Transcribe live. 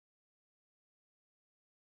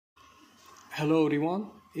Hello everyone,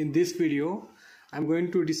 in this video I am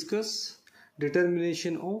going to discuss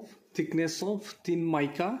determination of thickness of thin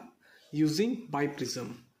mica using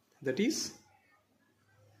biprism, that is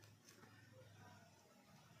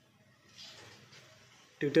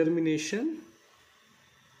determination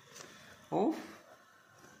of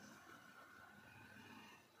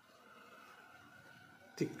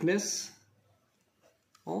thickness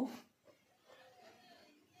of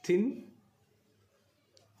thin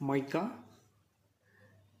mica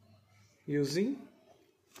using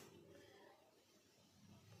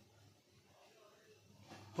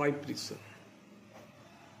biprism.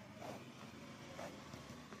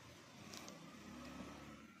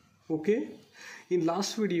 Okay, in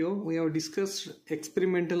last video we have discussed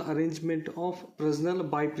experimental arrangement of Fresnel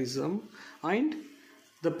biprism, and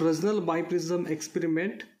the Fresnel biprism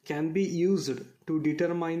experiment can be used to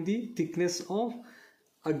determine the thickness of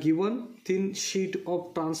a given thin sheet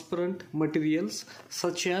of transparent materials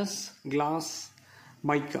such as glass,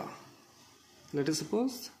 mica. Let us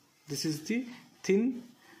suppose this is the thin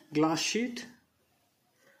glass sheet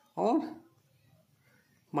or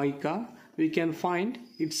mica. We can find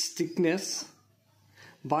its thickness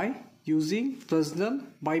by using Fresnel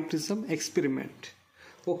biprism experiment.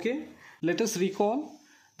 Okay, let us recall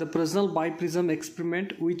the Fresnel biprism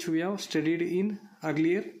experiment which we have studied in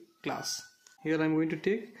earlier class. Here I am going to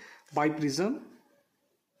take biprism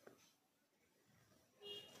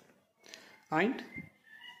and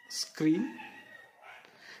screen.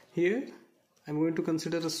 Here I am going to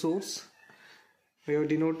consider a source. We have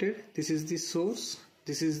denoted this is the source,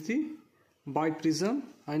 this is the biprism,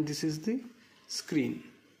 and this is the screen.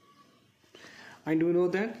 And we know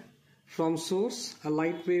that from source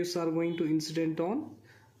light waves are going to incident on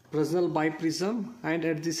Fresnel biprism, and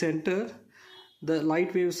at the center the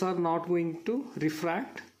light waves are not going to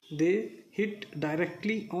refract, they hit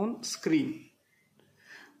directly on screen,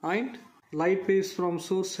 and light waves from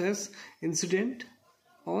source has incident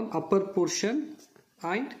on upper portion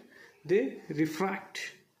and they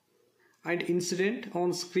refract and incident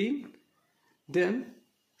on screen. Then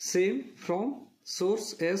same from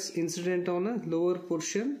source as incident on a lower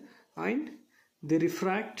portion and they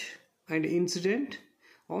refract and incident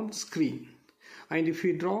on screen. And if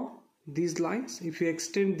we draw these lines, if you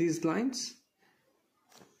extend these lines,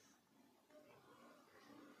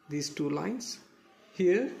 these two lines,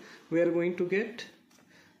 here we are going to get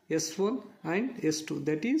S1 and S2,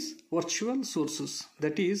 that is virtual sources.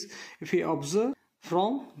 That is, if we observe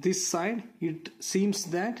from this side, it seems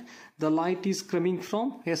that the light is coming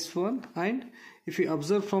from S1, and if we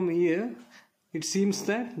observe from here, it seems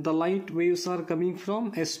that the light waves are coming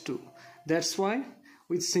from S2. That's why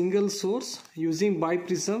with single source using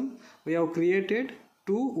biprism we have created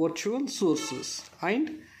two virtual sources,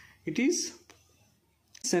 and it is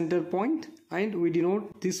center point, and we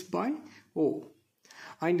denote this by O.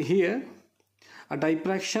 And here a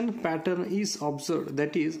diffraction pattern is observed,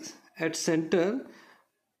 that is at center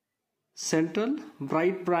central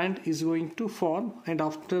bright band is going to form, and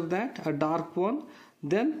after that a dark one,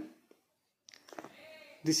 then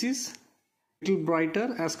this is little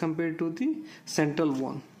brighter as compared to the central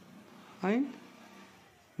one, and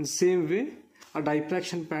in the same way a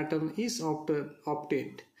diffraction pattern is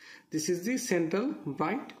obtained. This is the central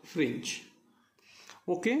bright fringe.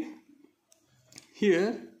 Okay,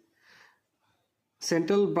 here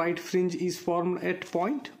central bright fringe is formed at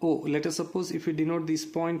point O. Let us suppose if we denote these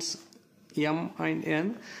points M and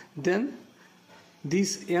N, then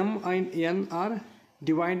these M and N are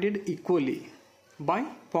divided equally by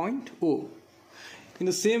point O. In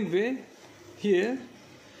the same way, here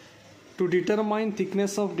to determine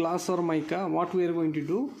thickness of glass or mica, what we are going to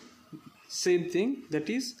do, same thing, that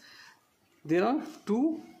is there are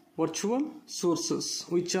two virtual sources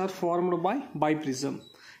which are formed by biprism.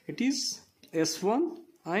 It is S1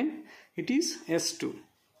 and it is S2,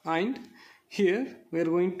 and here we are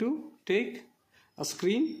going to take a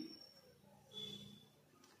screen,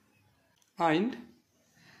 and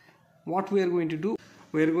what we are going to do,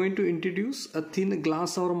 we are going to introduce a thin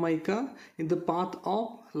glass or mica in the path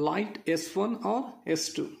of light S1 or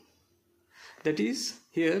S2. That is,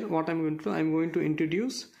 here what I am going to do, I am going to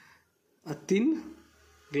introduce a thin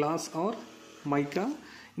glass or mica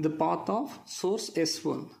in the path of source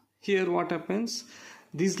S1. Here what happens,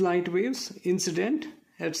 these light waves incident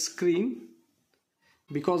at screen,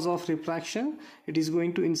 because of refraction it is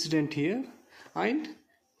going to incident here, and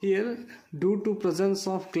here due to presence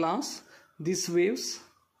of glass these waves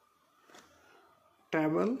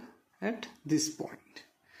travel at this point,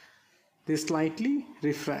 they slightly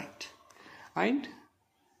refract, and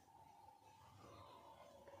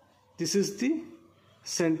this is the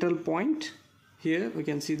central point Here we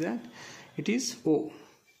can see that it is O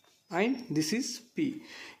and this is P.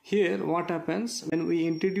 Here what happens when we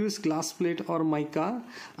introduce glass plate or mica,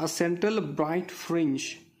 a central bright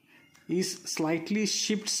fringe is slightly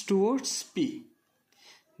shifts towards P.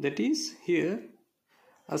 That is, here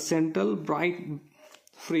a central bright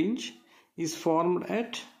fringe is formed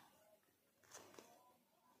at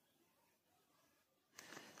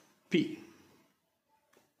P,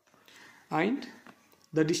 and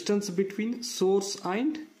the distance between source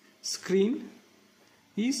and screen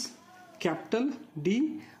is capital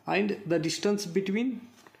D, and the distance between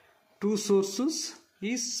two sources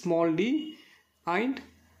is small d, and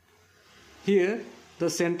here the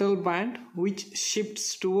central band which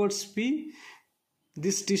shifts towards P,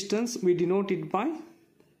 this distance we denote it by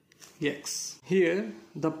X. Here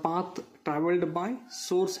the path traveled by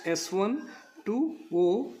source S1 to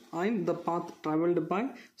O and the path traveled by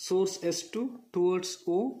source S2 towards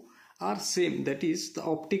O are same. That is the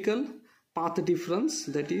optical path difference,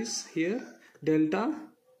 that is here delta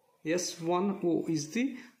S1O is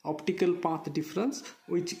the optical path difference,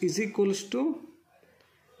 which is equals to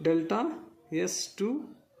delta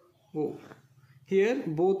S2O. Here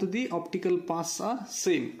both the optical paths are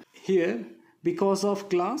same. Here because of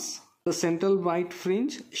glass the central bright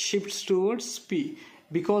fringe shifts towards P.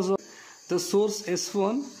 Because of the source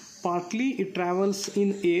S1, partly it travels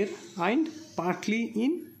in air and partly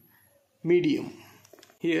in medium.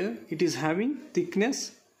 Here it is having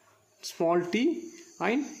thickness small t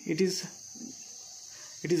and it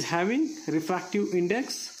is having refractive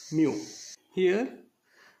index mu. Here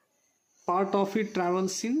part of it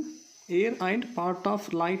travels in air and part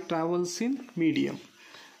of light travels in medium.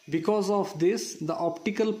 Because of this the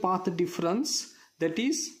optical path difference, that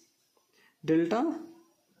is delta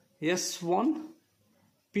S1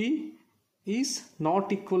 P, is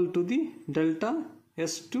not equal to the delta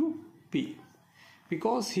S2 P,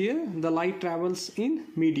 because here the light travels in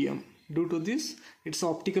medium. Due to this its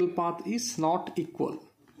optical path is not equal.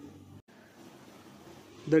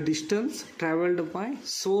 The distance traveled by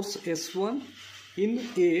source S1 in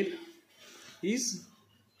air is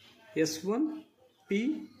S1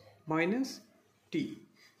 P minus T,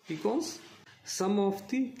 because some of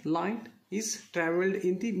the light is traveled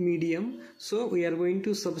in the medium, so we are going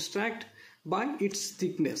to subtract by its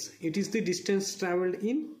thickness. It is the distance traveled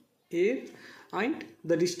in air, and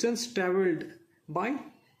the distance traveled by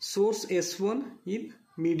source S1 in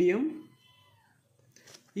medium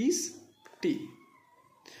is T.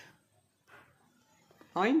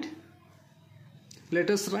 And let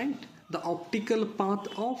us write the optical path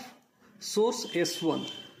of source S1.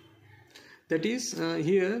 That is,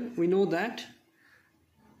 here we know that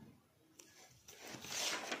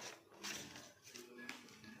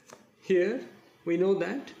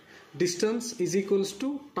distance is equals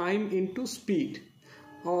to time into speed,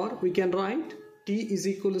 or we can write t is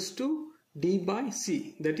equals to d by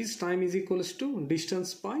c, that is time is equals to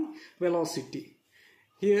distance by velocity.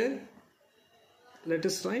 Here let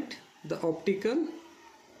us write the optical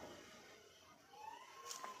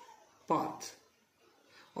path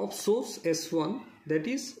of source S1, that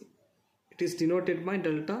is it is denoted by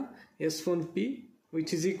delta S1P,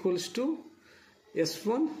 which is equals to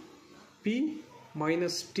S1P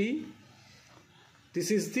minus T.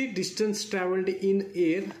 This is the distance traveled in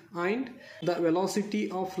air, and the velocity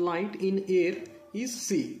of light in air is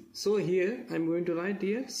c. So here I am going to write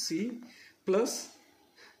here c plus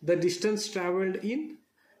the distance traveled in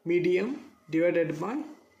medium divided by,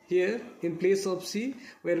 here in place of c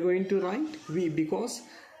we are going to write v, because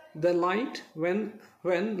the light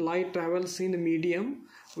when light travels in medium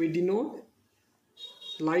we denote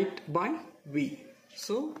light by v.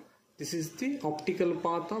 So this is the optical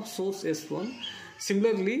path of source S1.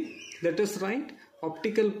 Similarly, let us write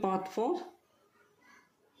optical path for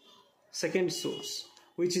second source,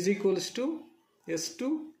 which is equals to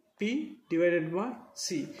S2P divided by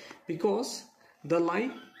C, because the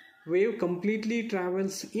light wave completely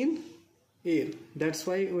travels in air. That's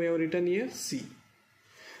why we have written here C.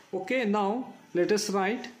 Okay, now let us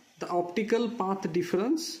write the optical path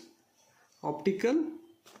difference. Optical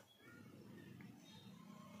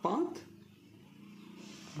path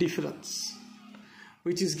difference,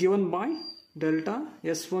 which is given by delta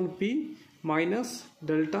S1P minus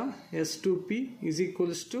delta S2P is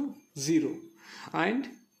equals to 0. And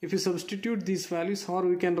if you substitute these values, or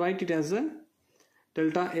we can write it as a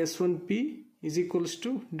delta S1P is equals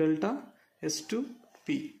to delta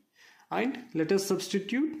S2P. And let us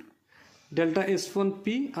substitute delta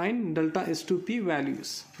S1P and delta S2P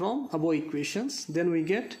values from above equations. Then we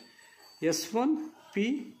get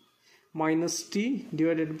S1P minus T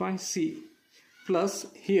divided by C, plus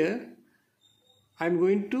here I am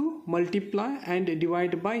going to multiply and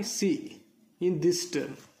divide by C in this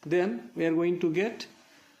term. Then we are going to get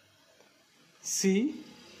C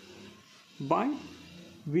by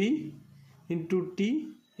V into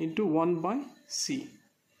T into 1 by C.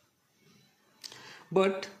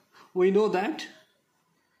 But we know that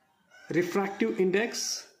refractive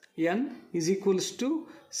index N is equals to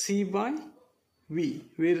C by V,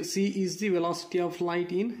 where C is the velocity of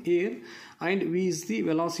light in air and V is the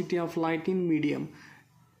velocity of light in medium.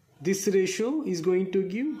 This ratio is going to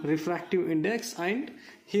give refractive index, and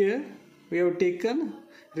here we have taken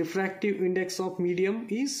refractive index of medium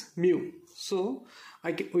is mu. So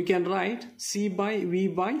we can write C by V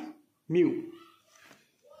by mu,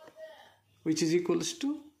 which is equals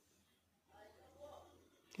to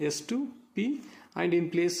S2P, and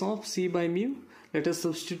in place of C by mu let us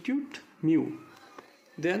substitute mu.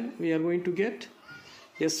 Then we are going to get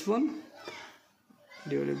S1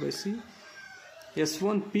 divided by C,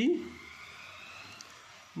 S1P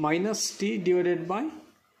minus T divided by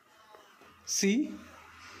C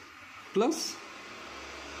plus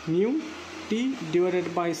mu T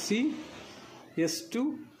divided by C,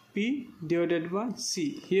 S2P divided by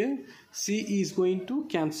C. Here C is going to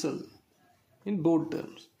cancel in both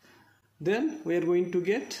terms. Then we are going to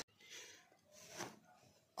get,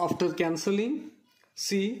 after cancelling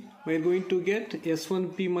C, we are going to get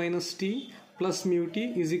S1P minus T plus mu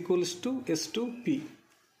T is equals to S2P.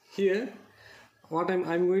 Here what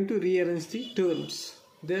I'm going to rearrange the terms.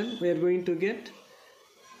 Then we are going to get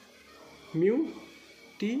mu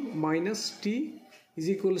T minus T is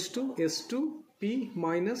equals to S2P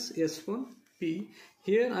minus S1P.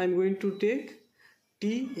 Here I am going to take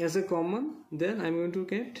T as a common. Then I am going to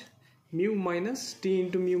get mu minus T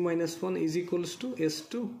into mu minus 1 is equals to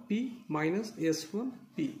S2P minus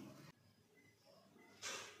S1P.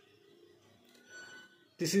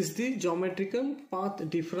 This is the geometrical path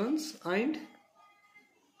difference, and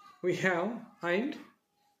we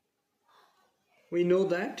know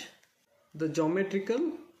that the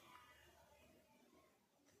geometrical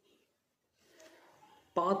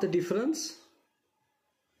path difference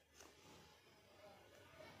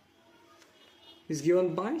is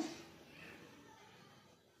given by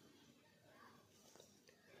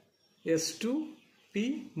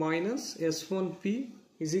S2P minus S1P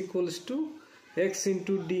is equals to x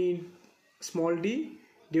into d small d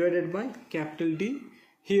divided by capital D.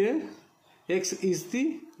 Here x is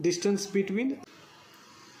the distance between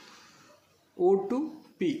O to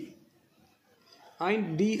P,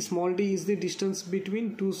 and d small d is the distance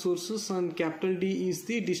between two sources, and capital D is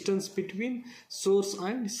the distance between source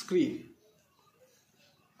and screen.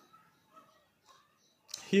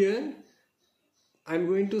 Here I am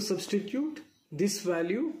going to substitute this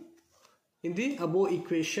value in the above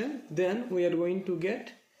equation. Then we are going to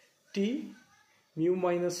get T mu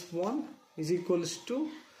minus 1 is equals to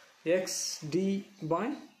x d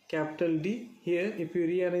by capital D. Here if you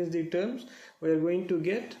rearrange the terms, we are going to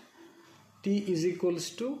get T is equals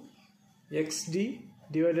to x d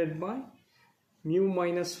divided by mu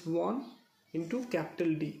minus 1 into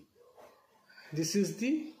capital D. This is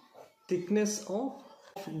the thickness of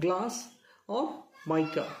glass or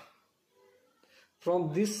mica.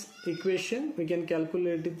 From this equation we can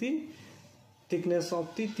calculate the thickness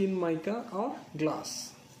of the thin mica or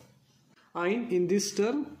glass. And in this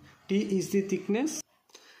term T is the thickness,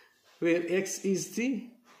 where x is the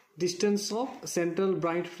distance of central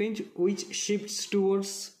bright fringe which shifts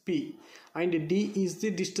towards P, and D is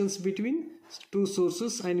the distance between two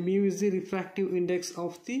sources, and mu is the refractive index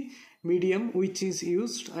of the medium which is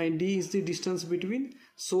used, and D is the distance between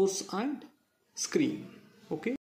source and screen. Okay.